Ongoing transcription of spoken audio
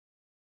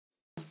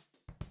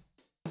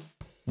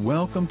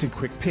Welcome to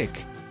Quick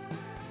Pick.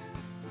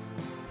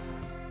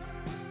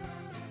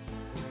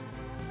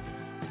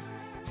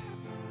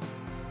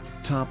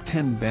 Top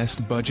 10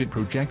 Best Budget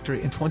Projector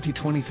in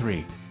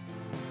 2023.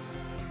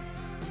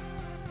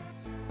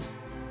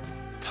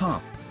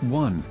 Top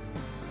 1.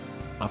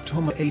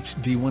 Optoma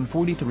HD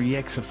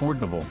 143X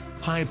Affordable,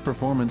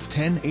 High-Performance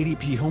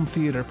 1080p Home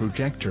Theater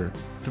Projector,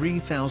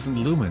 3000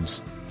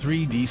 lumens,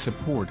 3D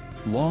support,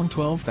 long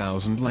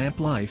 12,000 lamp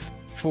life,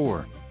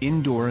 4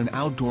 indoor and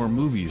outdoor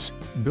movies,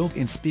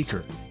 built-in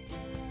speaker.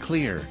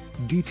 Clear,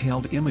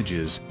 detailed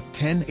images,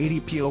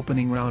 1080p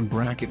opening round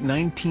bracket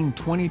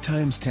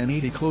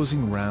 1920x1080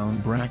 closing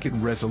round bracket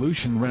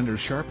resolution render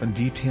sharp and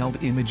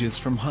detailed images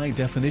from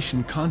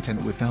high-definition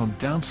content without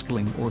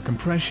downscaling or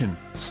compression,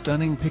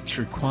 stunning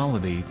picture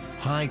quality,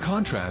 high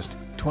contrast,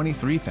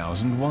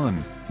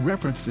 23,001,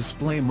 reference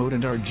display mode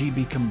and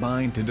RGB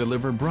combined to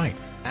deliver bright,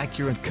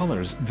 accurate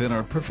colors that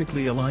are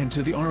perfectly aligned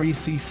to the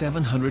REC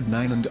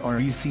 709 and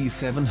REC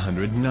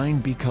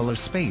 709B color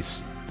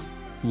space.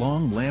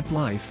 Long lamp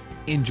life,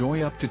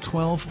 enjoy up to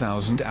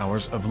 12,000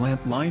 hours of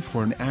lamp life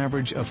for an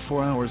average of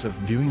 4 hours of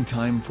viewing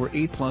time for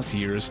 8+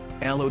 years,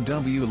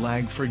 LOW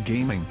lag for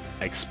gaming,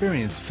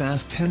 experience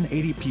fast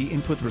 1080p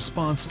input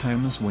response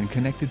times when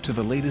connected to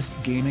the latest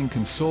gaming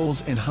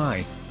consoles and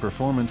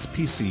high-performance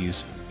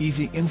PCs,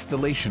 easy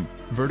installation,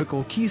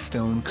 vertical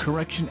keystone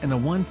correction and a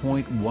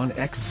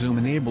 1.1x zoom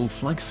enable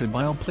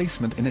flexible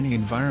placement in any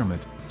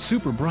environment,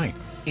 super bright.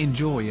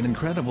 Enjoy an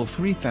incredible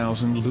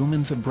 3000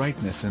 lumens of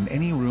brightness in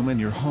any room in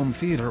your home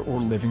theater or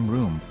living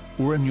room,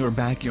 or in your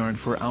backyard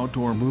for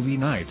outdoor movie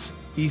nights,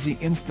 easy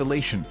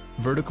installation,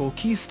 vertical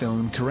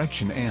keystone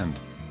correction and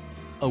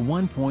a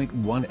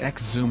 1.1x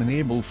zoom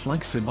enable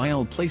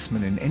flexible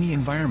placement in any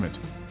environment.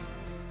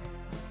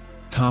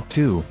 Top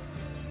 2.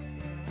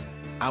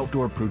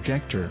 Outdoor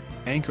Projector,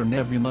 Anker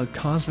Nebula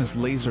Cosmos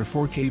Laser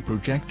 4K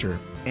Projector,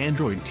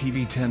 Android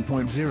TV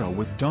 10.0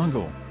 with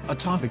Dongle,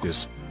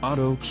 Autofocus,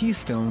 Auto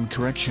Keystone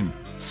Correction,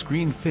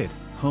 Screen Fit,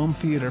 Home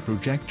Theater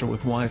Projector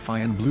with Wi-Fi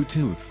and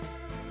Bluetooth.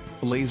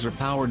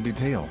 Laser-powered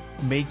detail,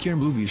 make your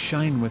movies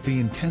shine with the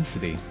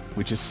intensity,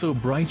 which is so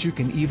bright you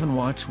can even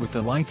watch with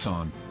the lights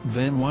on,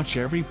 then watch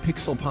every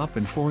pixel pop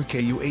in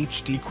 4K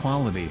UHD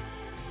quality.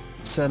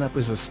 Setup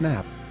is a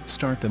snap,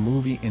 start the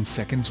movie in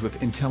seconds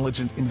with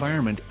Intelligent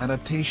Environment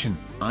Adaptation,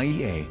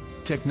 IEA,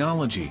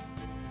 technology.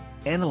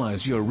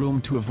 Analyze your room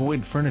to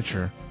avoid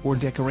furniture or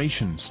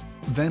decorations,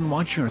 then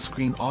watch your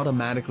screen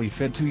automatically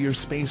fit to your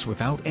space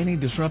without any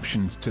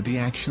disruptions to the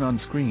action on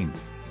screen.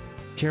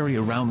 Carry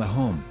around the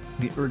home,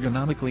 the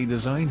ergonomically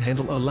designed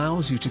handle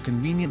allows you to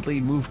conveniently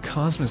move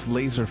Cosmos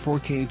Laser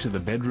 4K to the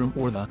bedroom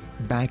or the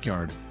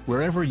backyard,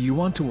 wherever you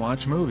want to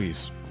watch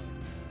movies.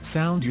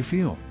 Sound you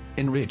feel,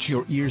 enrich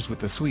your ears with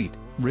the sweet,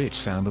 rich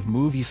sound of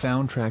movie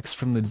soundtracks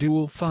from the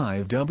dual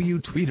 5W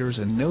tweeters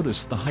and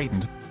notice the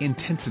heightened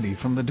intensity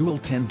from the dual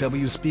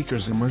 10W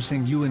speakers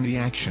immersing you in the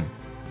action.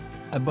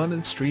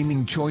 Abundant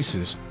streaming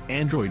choices,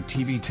 Android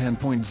TV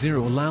 10.0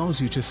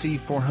 allows you to see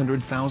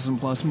 400,000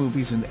 plus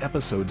movies and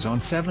episodes on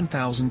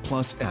 7,000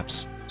 plus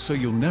apps, so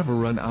you'll never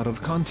run out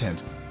of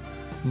content.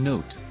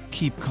 Note,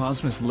 keep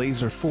Cosmos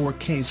Laser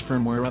 4K's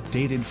firmware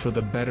updated for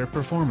the better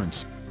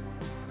performance.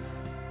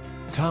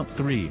 Top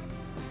 3.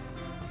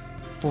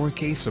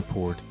 4K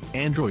support,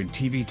 Android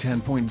TV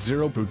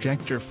 10.0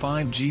 Projector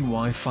 5G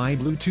Wi-Fi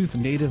Bluetooth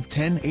native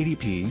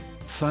 1080p,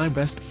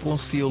 CIBEST full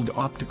sealed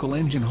optical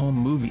engine home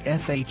movie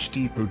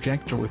FHD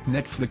projector with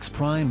Netflix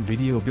Prime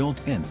Video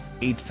built-in,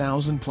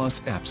 8,000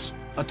 plus apps,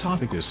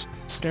 autofocus,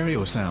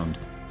 stereo sound.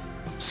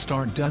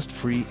 Start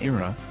dust-free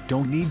era,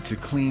 don't need to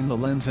clean the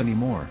lens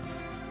anymore.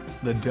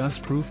 The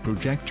dust-proof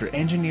projector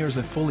engineers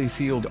a fully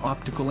sealed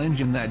optical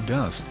engine that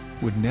dust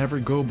would never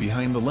go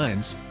behind the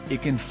lens.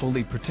 It can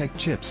fully protect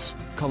chips,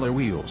 color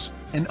wheels,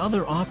 and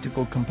other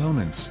optical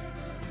components.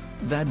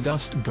 That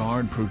dust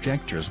guard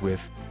projectors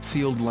with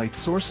sealed light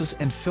sources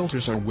and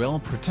filters are well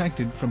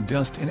protected from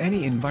dust in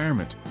any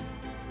environment.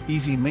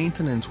 Easy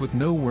maintenance with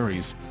no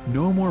worries,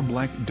 no more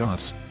black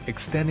dots,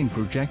 extending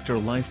projector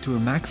life to a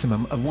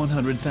maximum of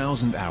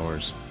 100,000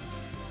 hours.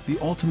 The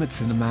ultimate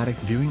cinematic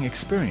viewing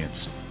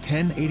experience,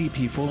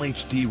 1080p Full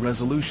HD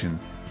resolution,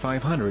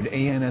 500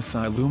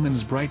 ANSI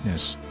lumens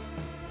brightness.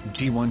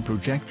 G1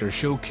 projector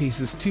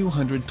showcases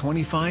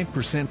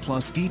 225%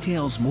 plus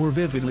details more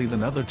vividly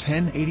than other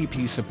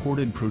 1080p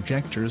supported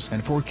projectors,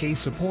 and 4K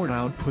support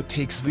output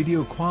takes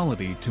video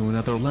quality to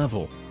another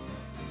level.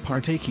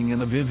 Partaking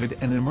in a vivid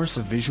and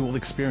immersive visual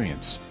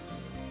experience.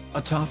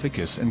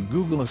 Autofocus and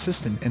Google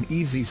Assistant and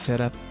easy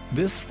setup,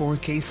 this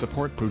 4K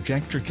support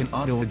projector can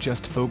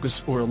auto-adjust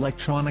focus or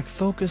electronic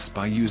focus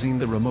by using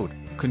the remote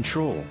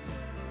control.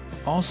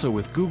 Also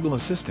with Google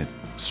Assistant,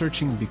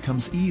 searching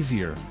becomes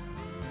easier.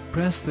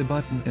 Press the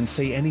button and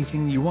say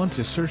anything you want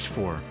to search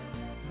for.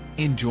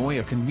 Enjoy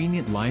a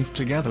convenient life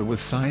together with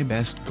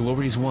CIBEST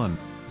Glories 1.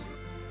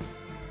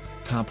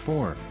 Top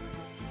 4.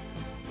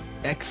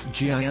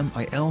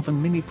 XGIMI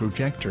Elfin Mini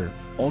Projector,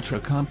 Ultra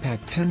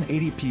Compact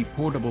 1080p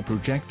Portable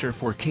Projector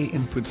 4K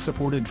input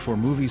supported for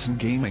movies and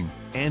gaming,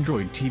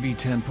 Android TV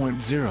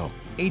 10.0,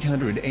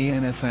 800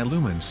 ANSI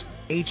Lumens,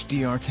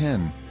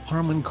 HDR10,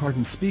 Harman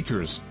Kardon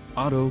speakers,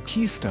 Auto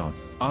Keystone,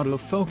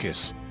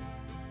 Autofocus.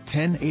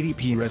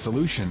 1080p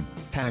resolution,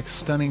 packs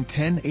stunning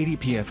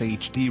 1080p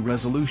FHD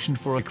resolution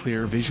for a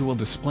clear visual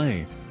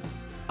display.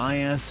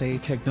 ISA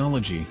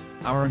technology,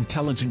 our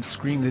intelligent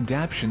screen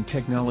adaptation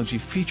technology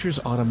features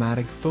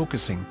automatic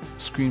focusing,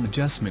 screen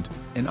adjustment,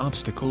 and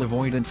obstacle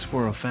avoidance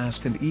for a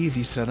fast and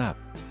easy setup.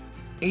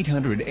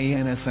 800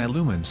 ANSI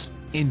Lumens,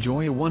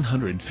 enjoy a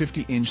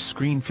 150-inch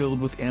screen filled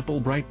with ample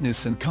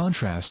brightness and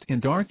contrast in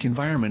dark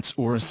environments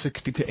or a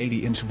 60 to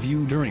 80-inch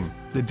view during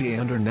the day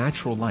under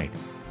natural light.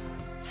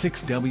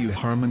 6W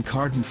Harman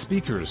Kardon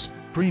speakers,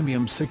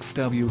 premium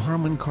 6W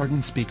Harman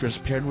Kardon speakers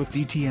paired with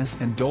DTS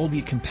and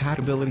Dolby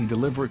compatibility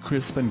deliver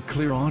crisp and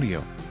clear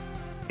audio.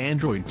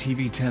 Android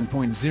TV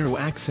 10.0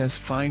 access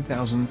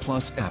 5,000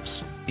 plus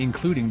apps,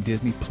 including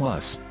Disney+,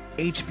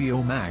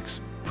 HBO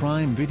Max,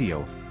 Prime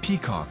Video,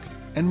 Peacock,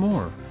 and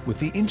more, with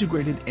the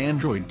integrated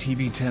Android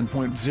TV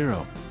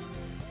 10.0.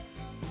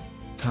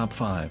 Top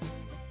 5.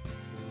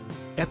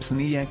 Epson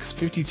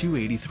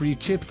EX5283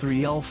 Chip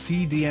 3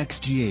 LCD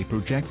XGA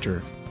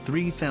projector,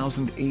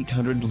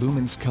 3800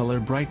 lumens color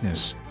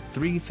brightness,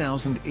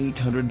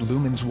 3800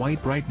 lumens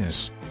white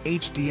brightness,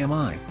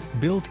 HDMI,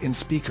 built-in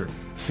speaker,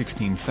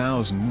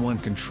 16,001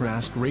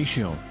 contrast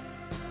ratio.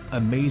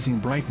 Amazing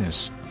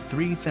brightness,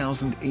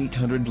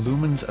 3800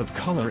 lumens of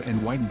color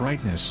and white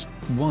brightness.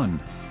 1.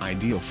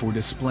 Ideal for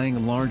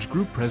displaying large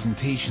group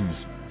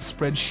presentations,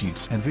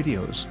 spreadsheets and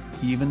videos,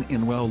 even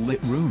in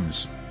well-lit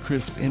rooms.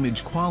 Crisp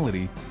image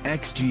quality,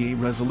 XGA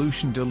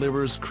resolution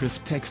delivers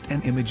crisp text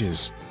and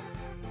images.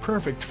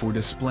 Perfect for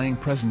displaying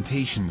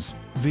presentations,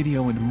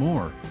 video and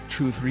more.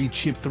 True 3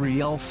 Chip 3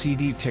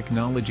 LCD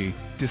technology,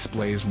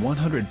 displays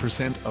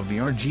 100% of the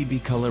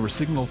RGB color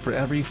signal for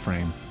every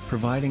frame,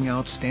 providing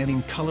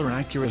outstanding color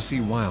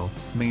accuracy while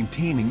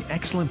maintaining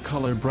excellent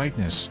color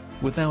brightness,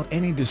 without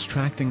any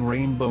distracting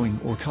rainbowing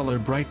or color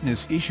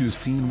brightness issues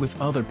seen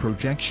with other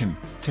projection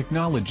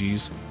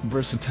technologies.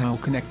 Versatile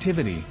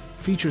connectivity,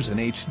 features an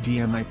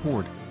HDMI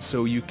port,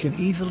 so you can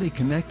easily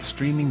connect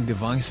streaming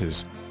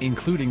devices,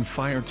 including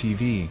Fire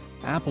TV,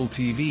 Apple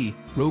TV,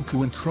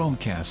 Roku and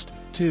Chromecast,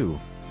 too.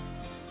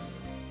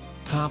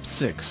 Top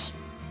 6.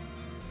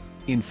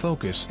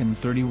 InFocus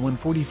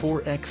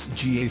M3144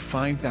 XGA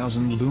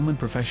 5000 lumen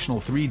professional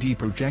 3D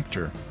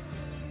projector.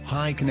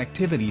 High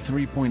connectivity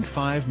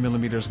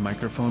 3.5mm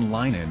microphone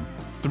line-in,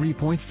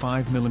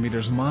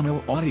 3.5mm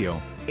mono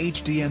audio,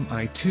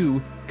 HDMI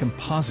 2,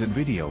 composite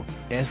video,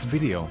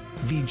 S-video,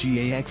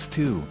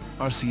 VGA-X2,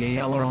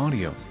 RCA-LR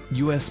audio,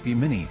 USB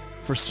mini,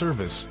 for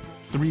service,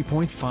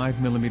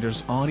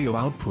 3.5mm audio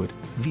output,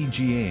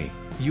 VGA,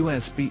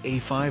 USB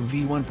A5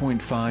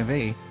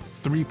 V1.5A,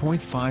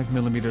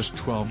 3.5mm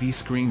 12V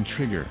screen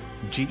trigger,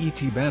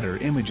 GET better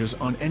images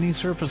on any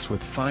surface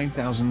with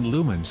 5000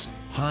 lumens,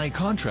 high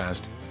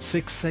contrast,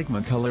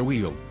 6-segment color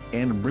wheel,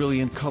 and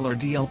brilliant color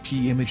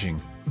DLP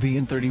imaging. The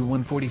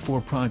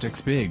N3144 projects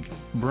big,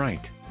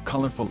 bright,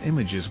 colorful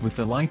images with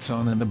the lights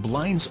on and the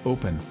blinds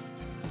open.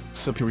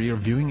 Superior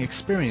viewing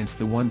experience.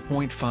 The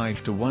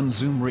 1.5:1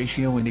 zoom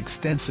ratio and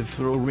extensive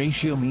throw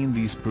ratio mean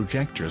these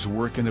projectors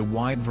work in a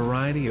wide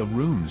variety of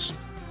rooms.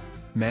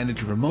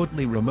 Manage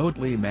remotely.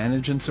 Remotely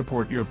manage and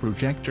support your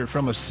projector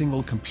from a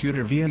single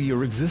computer via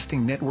your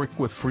existing network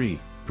with free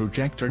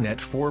Projector Net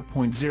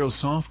 4.0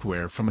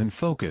 software from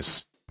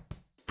InFocus.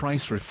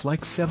 Price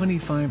reflects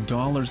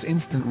 $75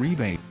 instant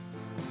rebate.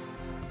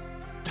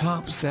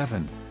 Top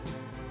 7.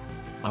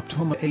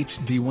 Optoma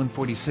HD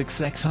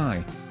 146X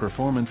High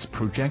Performance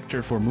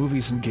Projector for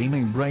Movies and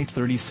Gaming. Bright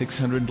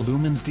 3600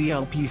 lumens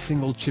DLP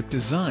single chip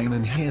design.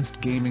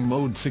 Enhanced gaming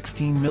mode.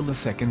 16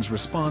 milliseconds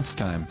response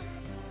time.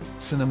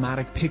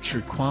 Cinematic picture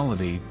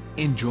quality.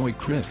 Enjoy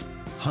crisp,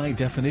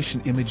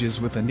 high-definition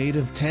images with a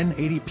native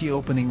 1080p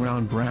opening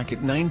round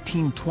bracket,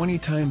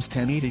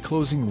 1920x1080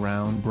 closing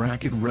round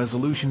bracket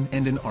resolution,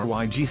 and an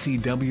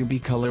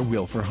RYGCWB color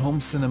wheel for home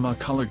cinema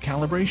color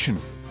calibration.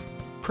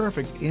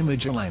 Perfect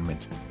image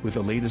alignment. With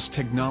the latest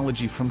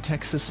technology from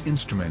Texas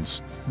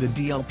Instruments, the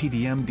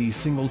DLP-DMD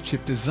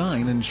single-chip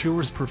design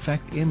ensures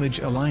perfect image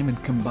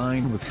alignment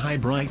combined with high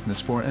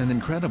brightness for an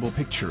incredible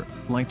picture.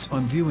 Lights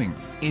on viewing.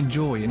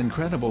 Enjoy an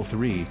incredible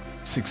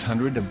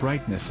 3,600 of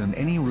brightness in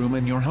any room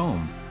in your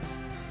home.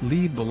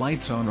 Leave the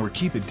lights on or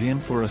keep it dim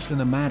for a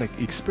cinematic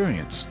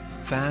experience.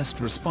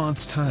 Fast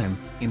response time.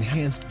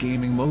 Enhanced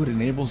gaming mode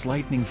enables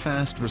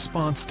lightning-fast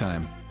response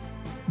time.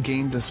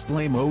 Game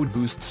display mode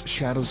boosts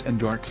shadows and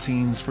dark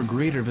scenes for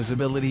greater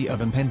visibility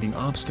of impending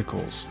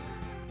obstacles.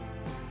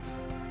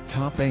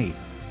 Top 8.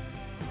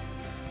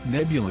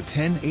 NEBULA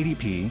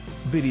 1080p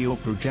Video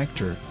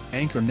Projector.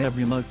 Anker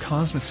NEBULA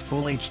Cosmos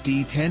Full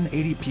HD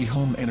 1080p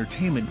Home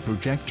Entertainment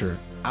Projector,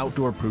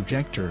 Outdoor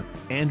Projector,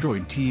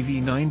 Android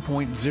TV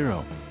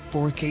 9.0,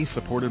 4K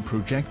supported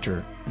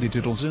projector,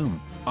 digital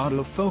zoom,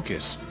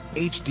 autofocus,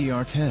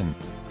 HDR10.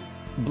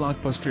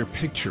 Blockbuster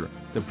picture.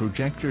 The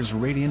projector's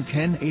radiant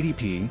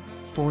 1080p,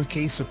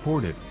 4K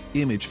supported,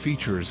 image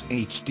features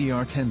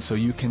HDR10 so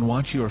you can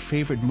watch your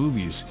favorite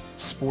movies,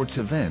 sports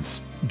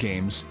events,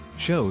 games,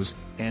 shows,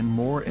 and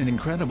more in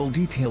incredible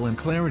detail and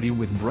clarity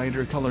with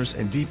brighter colors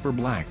and deeper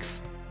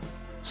blacks.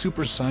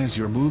 Supersize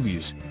your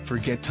movies,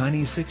 forget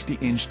tiny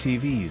 60-inch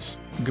TVs,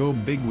 go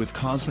big with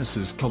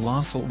Cosmos's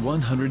colossal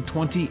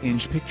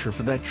 120-inch picture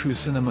for that true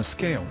cinema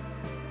scale.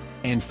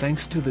 And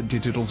thanks to the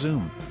digital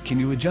zoom, can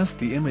you adjust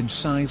the image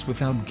size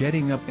without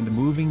getting up and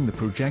moving the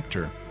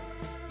projector?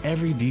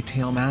 Every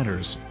detail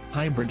matters.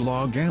 Hybrid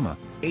log gamma,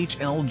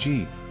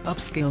 HLG,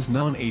 upscales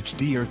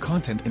non-HDR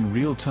content in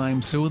real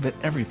time so that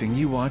everything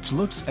you watch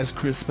looks as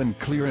crisp and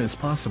clear as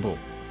possible.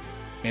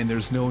 And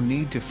there's no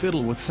need to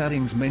fiddle with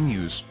settings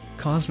menus,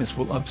 Cosmos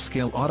will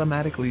upscale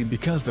automatically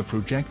because the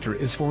projector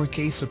is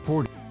 4K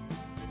supported.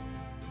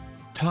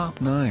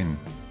 Top 9.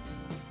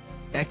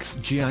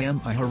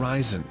 XGIMI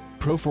Horizon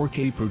Pro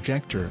 4K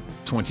Projector,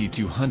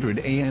 2200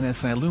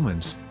 ANSI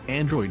Lumens,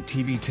 Android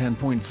TV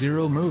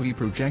 10.0 movie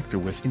projector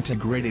with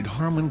integrated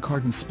Harman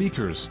Kardon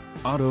speakers,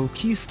 Auto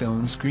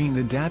Keystone screen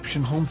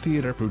adaptation home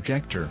theater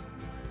projector.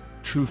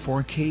 True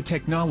 4K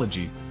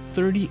technology,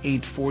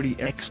 3840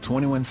 x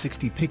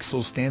 2160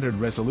 pixel standard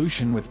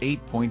resolution with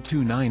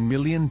 8.29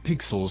 million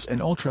pixels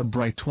and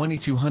ultra-bright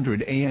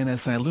 2200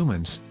 ANSI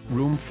lumens,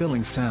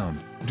 room-filling sound,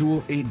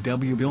 dual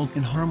 8W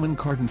built-in Harman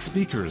Kardon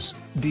speakers,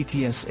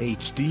 DTS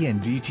HD and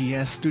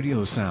DTS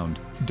Studio sound,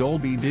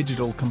 Dolby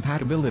Digital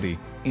compatibility,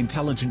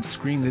 intelligent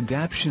screen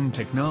adaptation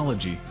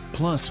technology,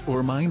 plus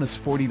or minus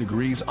 40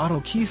 degrees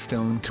auto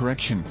keystone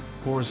correction,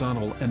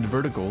 horizontal and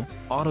vertical,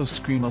 auto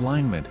screen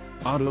alignment,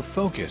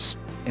 autofocus,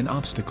 and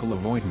obstacle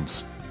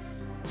avoidance.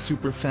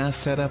 Super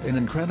fast setup and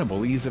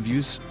incredible ease of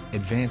use,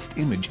 advanced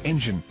image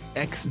engine,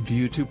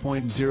 X-View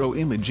 2.0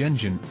 image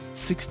engine,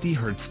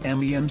 60Hz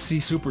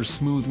MEMC super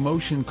smooth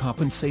motion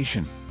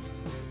compensation.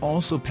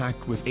 Also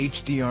packed with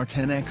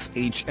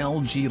HDR10X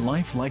HLG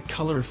lifelike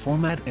color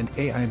format and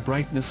AI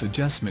brightness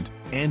adjustment,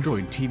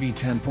 Android TV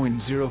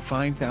 10.0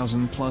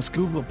 5000 plus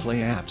Google Play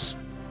apps.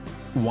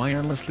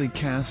 Wirelessly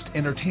cast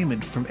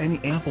entertainment from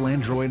any Apple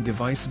Android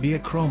device via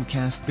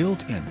Chromecast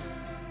built-in.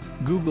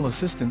 Google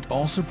Assistant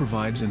also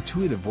provides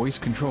intuitive voice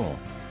control.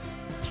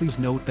 Please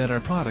note that our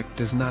product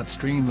does not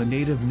stream the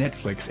native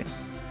Netflix.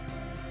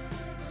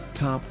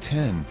 Top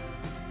 10.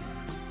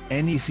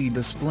 NEC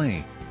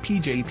Display,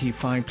 PJP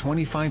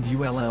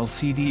 525UL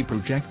LCD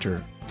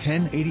Projector,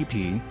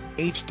 1080p,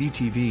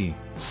 HDTV,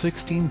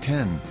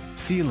 1610,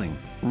 ceiling,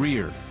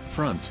 rear,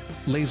 front,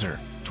 laser,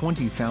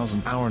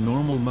 20,000 hour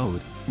normal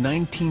mode,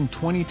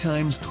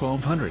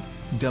 1920x1200,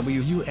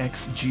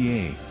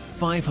 WXGA,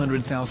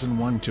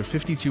 500,001 to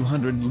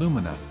 5200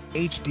 lumina,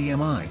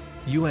 HDMI,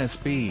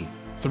 USB,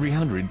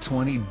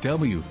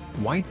 320W,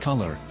 white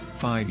color,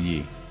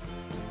 5E.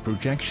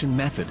 Projection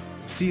method,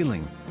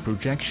 ceiling,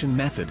 projection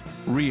method,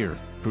 rear,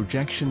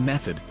 projection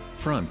method,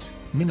 front,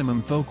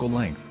 minimum focal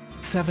length,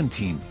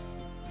 17.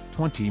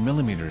 20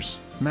 mm,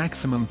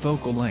 maximum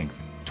focal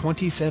length,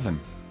 27.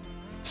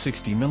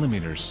 60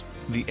 mm.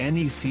 The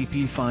NEC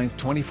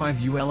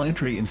P525UL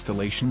Entry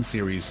Installation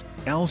Series,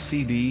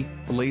 LCD,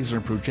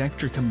 laser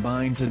projector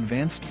combines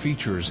advanced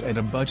features at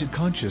a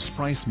budget-conscious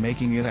price,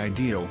 making it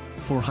ideal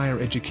for higher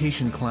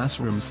education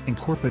classrooms and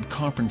corporate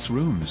conference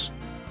rooms.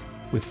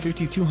 With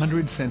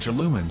 5200 center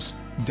lumens,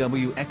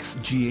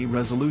 WXGA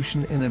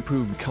resolution and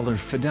improved color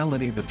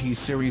fidelity, the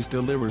P-Series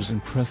delivers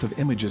impressive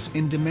images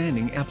in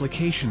demanding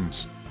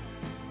applications.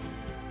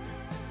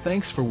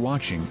 Thanks for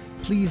watching.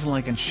 Please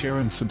like and share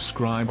and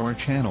subscribe our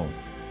channel.